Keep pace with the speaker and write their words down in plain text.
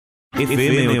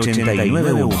FM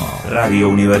 89.1, Radio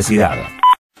Universidad.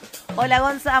 Hola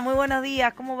Gonza, muy buenos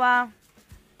días, ¿cómo va?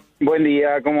 Buen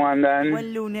día, ¿cómo andan?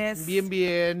 Buen lunes.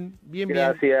 Bien.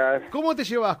 Gracias. ¿Cómo te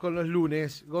llevas con los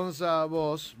lunes, Gonza,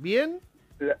 vos? ¿Bien?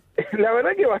 La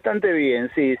verdad que bastante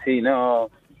bien, sí, no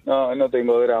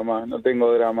tengo drama.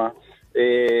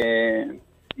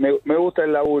 Me gusta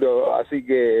el laburo, así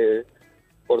que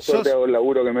por suerte hago el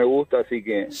laburo que me gusta, así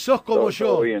que... Sos como yo.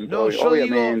 Todo bien, no, bien. yo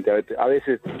Obviamente, digo... a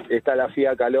veces está la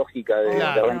fiaca lógica de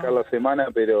arrancar la semana,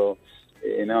 pero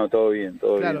no, todo bien,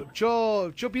 Claro, bien.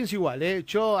 yo pienso igual, ¿eh?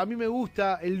 A mí me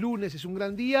gusta, el lunes es un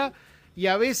gran día, y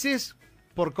a veces...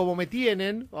 Por como me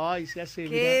tienen, se hace...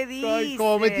 ¿Qué dice?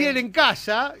 Como me tienen en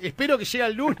casa, espero que llegue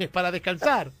el lunes para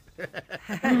descansar.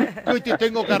 Hoy te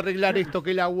tengo que arreglar esto,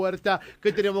 que la huerta,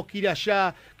 que tenemos que ir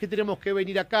allá, que tenemos que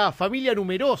venir acá. Familia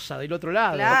numerosa del otro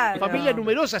lado. Claro. Familia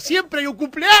numerosa, siempre hay un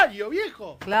cumpleaños,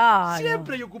 viejo. Claro.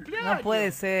 Siempre hay un cumpleaños. No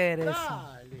puede ser eso.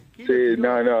 Dale, Sí,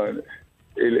 no.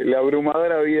 La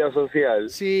abrumadora vida social.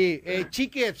 Sí,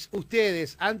 chiques,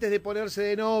 ustedes, antes de ponerse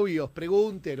de novios,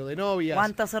 pregunten, o de novias.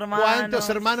 ¿Cuántos hermanos? ¿Cuántos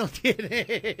hermanos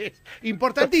tienes?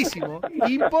 Importantísima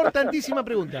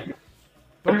pregunta.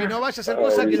 Porque no vaya a ser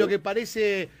cosa que lo que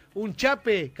parece un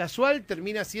chape casual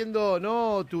termina siendo,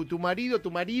 ¿no? Tu marido,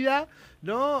 tu marida,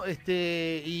 ¿no?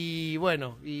 Y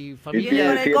bueno, y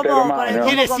familia.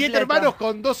 Tienes 7 hermanos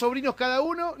con 2 sobrinos cada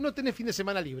uno, no tenés fin de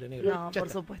semana libre, negro. No, por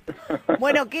supuesto.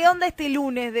 Bueno, ¿qué onda este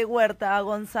lunes de huerta,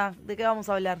 Gonza? ¿De qué vamos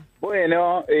a hablar?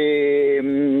 Bueno,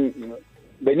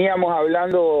 veníamos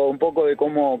hablando un poco de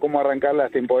cómo arrancar la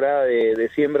temporada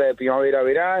de siembra de primavera,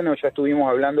 verano. Ya estuvimos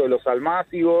hablando de los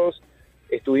almácigos,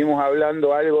 estuvimos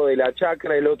hablando algo de la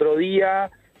chacra el otro día,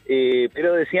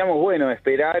 pero decíamos, bueno,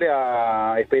 esperar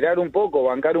un poco,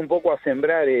 bancar un poco a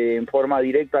sembrar en forma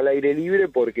directa al aire libre,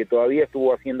 porque todavía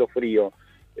estuvo haciendo frío.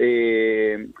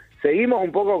 Seguimos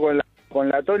un poco con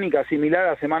la tónica similar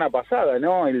a la semana pasada,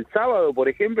 ¿no? El sábado, por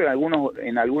ejemplo,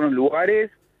 en algunos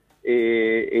lugares,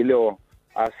 heló.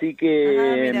 Así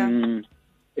que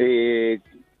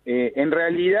en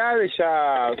realidad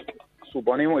ya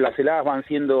suponemos las heladas van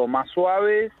siendo más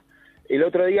suaves. El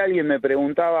otro día alguien me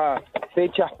preguntaba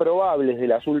fechas probables de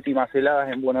las últimas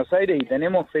heladas en Buenos Aires, y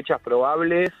tenemos fechas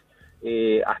probables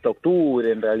hasta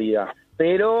octubre en realidad,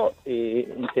 pero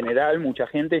en general mucha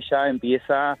gente ya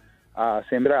empieza a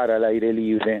sembrar al aire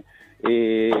libre.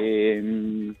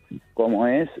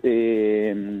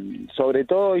 Sobre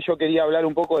todo, y yo quería hablar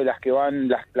un poco de las que van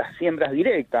las siembras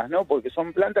directas, ¿no? Porque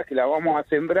son plantas que las vamos a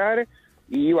sembrar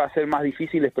y va a ser más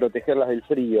difícil protegerlas del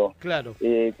frío. Claro.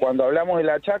 Cuando hablamos de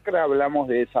la chacra, hablamos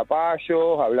de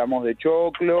zapallos, hablamos de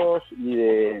choclos y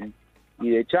de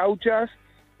chauchas.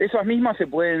 Esas mismas se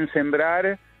pueden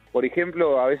sembrar, por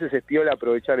ejemplo, a veces es piola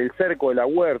aprovechar el cerco de la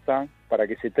huerta para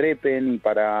que se trepen y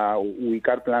para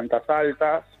ubicar plantas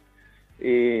altas.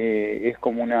 Es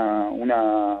como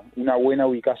una buena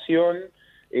ubicación.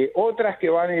 Otras que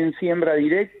van en siembra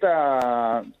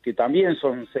directa, que también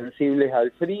son sensibles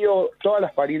al frío, todas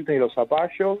las parientes de los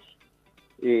zapallos,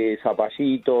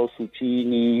 zapallitos,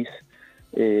 zucchinis,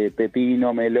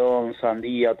 pepino, melón,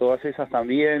 sandía, todas esas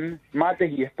también.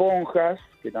 Mates y esponjas,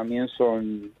 que también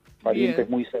son parientes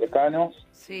muy cercanos.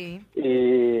 Sí.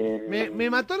 Me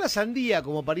mató la sandía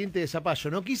como pariente de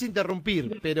zapallo. No quise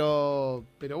interrumpir, pero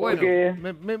bueno.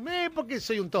 Porque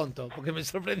soy un tonto, porque me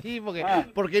sorprendí,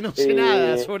 porque no sé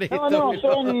nada sobre esto. No,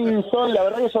 son la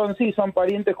verdad que son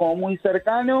parientes como muy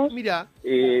cercanos. Mira.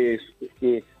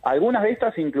 Algunas de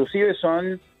estas inclusive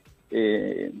son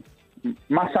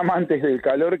más amantes del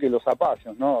calor que los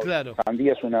zapallos, ¿no? Claro.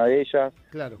 Sandía es una de ellas,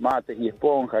 claro. Mates y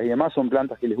esponjas y demás son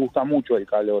plantas que les gusta mucho el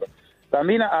calor.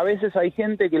 También a veces hay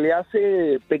gente que le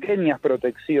hace pequeñas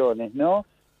protecciones, ¿no?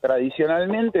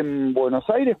 Tradicionalmente en Buenos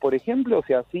Aires, por ejemplo,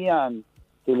 le hacían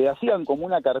como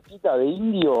una carpita de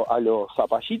indio a los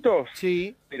zapallitos,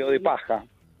 sí, pero de paja.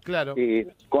 Claro.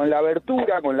 Con la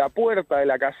abertura, con la puerta de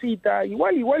la casita,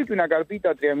 igual que una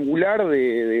carpita triangular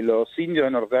de los indios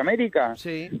de Norteamérica,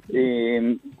 sí.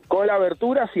 Con la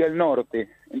abertura hacia el norte.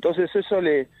 Entonces eso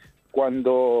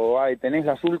cuando tenés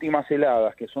las últimas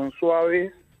heladas que son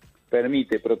suaves,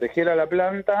 permite proteger a la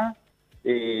planta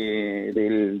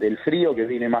del frío que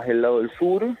viene más del lado del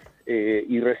sur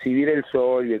y recibir el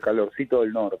sol y el calorcito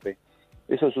del norte.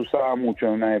 Eso se usaba mucho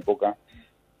en una época.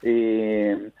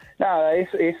 Es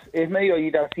medio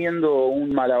ir haciendo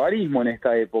un malabarismo en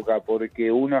esta época, porque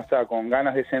uno está con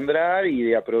ganas de sembrar y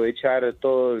de aprovechar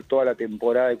toda la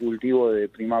temporada de cultivo de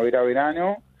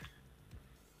primavera-verano,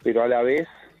 pero a la vez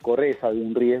corres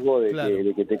algún riesgo de, Claro.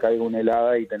 de que te caiga una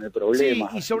helada y tener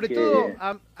problemas. Sí, y sobre Así todo, que-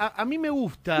 a mí me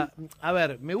gusta,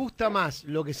 me gusta más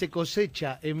lo que se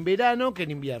cosecha en verano que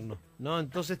en invierno, ¿no?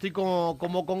 Entonces estoy como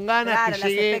con ganas Claro, que las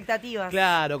llegue, expectativas.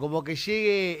 claro, como que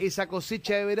llegue esa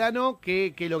cosecha de verano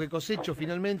que lo que cosecho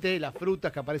finalmente, las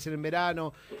frutas que aparecen en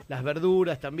verano, las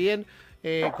verduras también,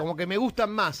 como que me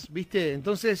gustan más, ¿viste?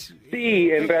 Entonces... Sí,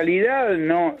 en realidad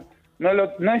no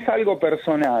es algo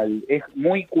personal, es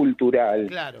muy cultural.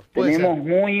 Claro, puede Tenemos ser.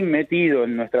 muy metido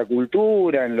en nuestra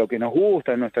cultura, en lo que nos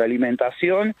gusta, en nuestra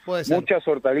alimentación, Puede ser. muchas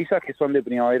hortalizas que son de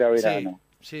primavera-verano.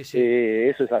 Sí, sí.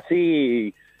 Eso es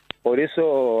así, por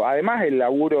eso, además el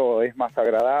laburo es más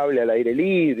agradable al aire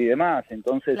libre y demás,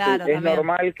 entonces Claro, es también.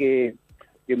 normal que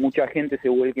mucha gente se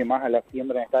vuelque más a la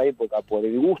siembra en esta época por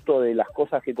el gusto de las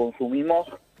cosas que consumimos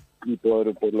y por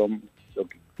lo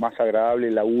que más agradable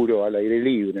el laburo al aire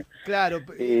libre. Claro,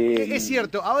 es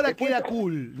cierto, ahora después- queda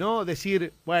cool, ¿no?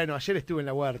 Decir, bueno, ayer estuve en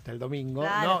la huerta el domingo,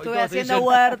 Claro, ¿no? Y estuve todos te haciendo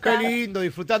huerta. Qué lindo,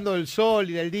 disfrutando del sol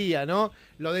y del día, ¿no?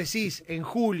 Lo decís en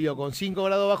julio con 5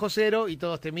 grados bajo cero y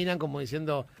todos te miran como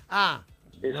diciendo,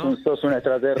 ¿no? Sos un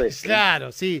extraterrestre.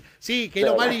 Claro, sí, que es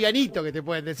lo Claro. más livianito que te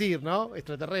pueden decir, ¿no?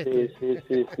 Extraterrestre.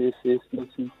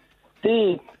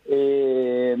 Sí,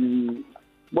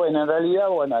 bueno, en realidad,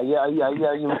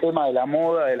 hay un tema de la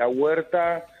moda, de la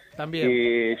huerta.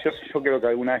 También. Yo creo que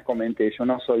alguna vez comenté, yo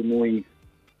no soy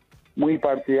muy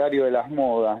partidario de las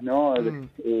modas, ¿no?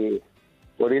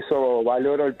 Por eso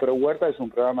valoro el Pro Huerta, es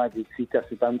un programa que existe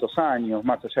hace tantos años,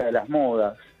 más allá de las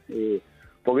modas,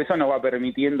 porque eso nos va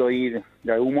permitiendo ir,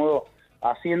 de algún modo,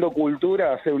 haciendo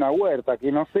cultura, hacer una huerta,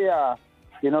 que no sea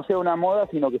una moda,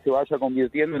 sino que se vaya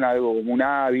convirtiendo en algo como un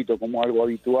hábito, como algo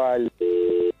habitual.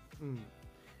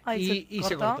 Ay, Y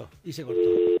se cortó.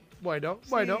 Bueno,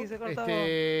 se cortó.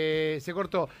 se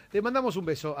cortó. Le mandamos un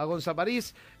beso a Gonzalo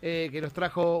Pares, que nos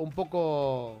trajo un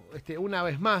poco, una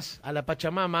vez más, a la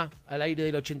Pachamama, al aire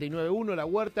del 89.1, la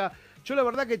huerta. Yo la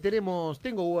verdad que tengo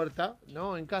huerta,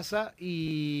 ¿no? En casa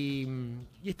y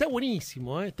está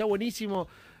buenísimo, está buenísimo.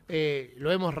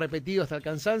 Lo hemos repetido hasta el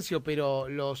cansancio, pero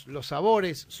los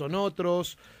sabores son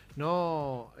otros,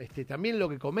 ¿no? También lo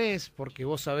que comés, porque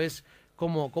vos sabés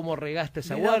cómo regaste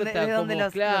esa huerta, de dónde cómo,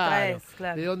 lo traes,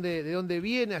 claro. de dónde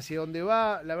viene, hacia dónde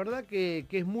va. La verdad que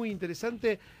es muy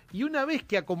interesante. Y una vez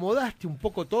que acomodaste un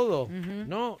poco todo, Ujú.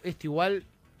 ¿no? Esto igual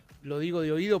lo digo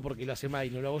de oído porque lo hace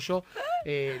May, no lo hago yo.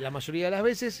 La mayoría de las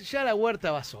veces ya la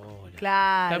huerta va sola.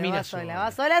 Claro, Camina va sola. sola.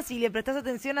 Va sola si le prestás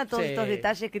atención a todos Sí. estos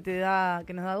detalles que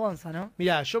nos da Gonza, ¿no?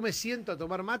 Mirá, yo me siento a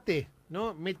tomar mate,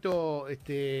 ¿no? Meto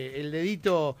el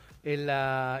dedito en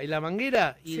la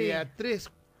manguera y Sí. de a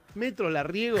 3 metros la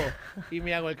riego y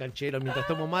me hago el canchero mientras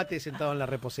tomo mate sentado en la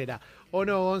reposera. ¿O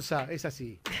no, Gonza? Es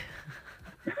así.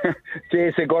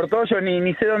 Che, se cortó, yo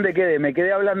ni sé dónde quedé, me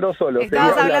quedé hablando solo. Estabas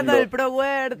seguí hablando del Pro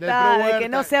Huerta, Del Pro de que Huerta.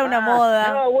 no sea una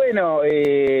moda. No, bueno,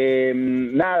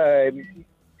 nada,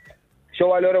 yo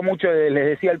valoro mucho, les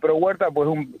decía, el Pro Huerta, pues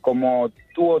como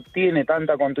tiene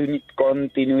tanta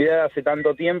continuidad hace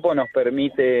tanto tiempo, nos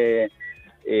permite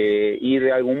ir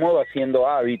de algún modo haciendo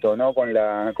hábito, ¿no? Con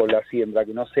la siembra,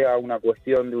 que no sea una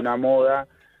cuestión de una moda,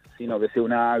 sino que sea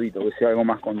un hábito, que sea algo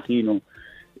más continuo.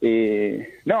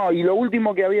 No, y lo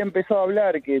último que había empezado a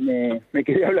hablar, que me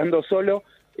quedé hablando solo,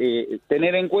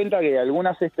 tener en cuenta que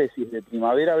algunas especies de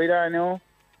primavera-verano,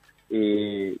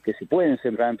 que se pueden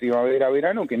sembrar en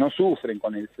primavera-verano, que no sufren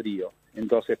con el frío.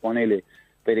 Entonces ponele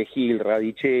perejil,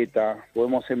 radicheta,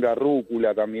 podemos sembrar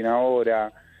rúcula también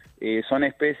ahora. Son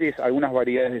especies, algunas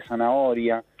variedades de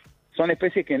zanahoria, son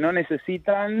especies que no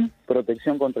necesitan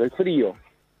protección contra el frío.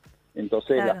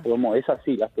 Entonces Claro.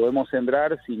 las podemos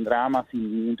sembrar sin drama, sin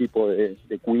ningún tipo de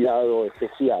cuidado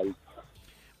especial.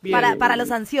 Bien. Para los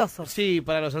ansiosos. Sí,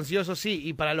 para los ansiosos sí,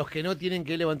 y para los que no tienen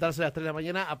que levantarse a las 3 de la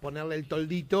mañana a ponerle el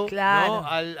toldito, Claro. ¿no?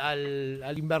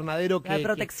 al invernadero La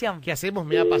protección. que hacemos.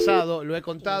 Me ha pasado, lo he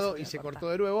contado y se cortó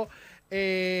de nuevo.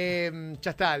 Ya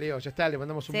está, Leo, le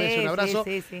mandamos un Sí, beso, un abrazo.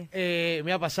 sí.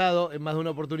 Me ha pasado en más de una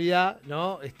oportunidad,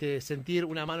 ¿no? Sentir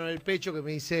una mano en el pecho que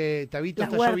me dice, Tabito, La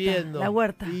está huerta, lloviendo. la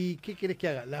huerta. ¿Y qué querés que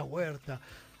haga? La huerta.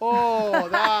 Oh,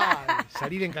 dale.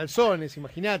 Salir en calzones,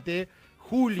 imagínate.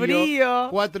 Julio, Frío,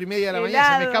 4:30 de la mañana, se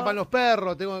me helado. escapan los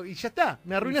perros, y ya está,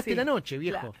 me arruinaste Sí, la noche,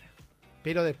 viejo. claro.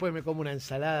 Pero después me como una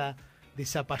ensalada de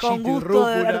zapallito Con y gusto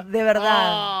rúcula. de verdad.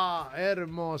 Ah,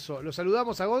 hermoso. Lo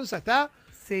saludamos a Gonza, ¿está?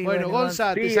 Sí, bueno,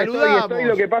 Gonza, te Sí, saludamos. estoy,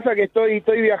 lo que pasa es que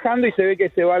estoy viajando y se ve que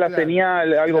se va la Claro,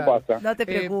 señal, algo claro. pasa. No te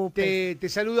preocupes. Te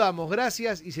saludamos,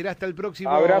 gracias y será hasta el próximo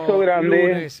Abrazo grande.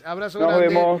 lunes. Abrazo Nos grande.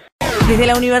 vemos. Desde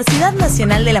la Universidad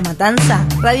Nacional de La Matanza,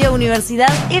 Radio Universidad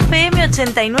FM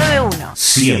 89.1.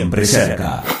 Siempre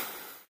cerca.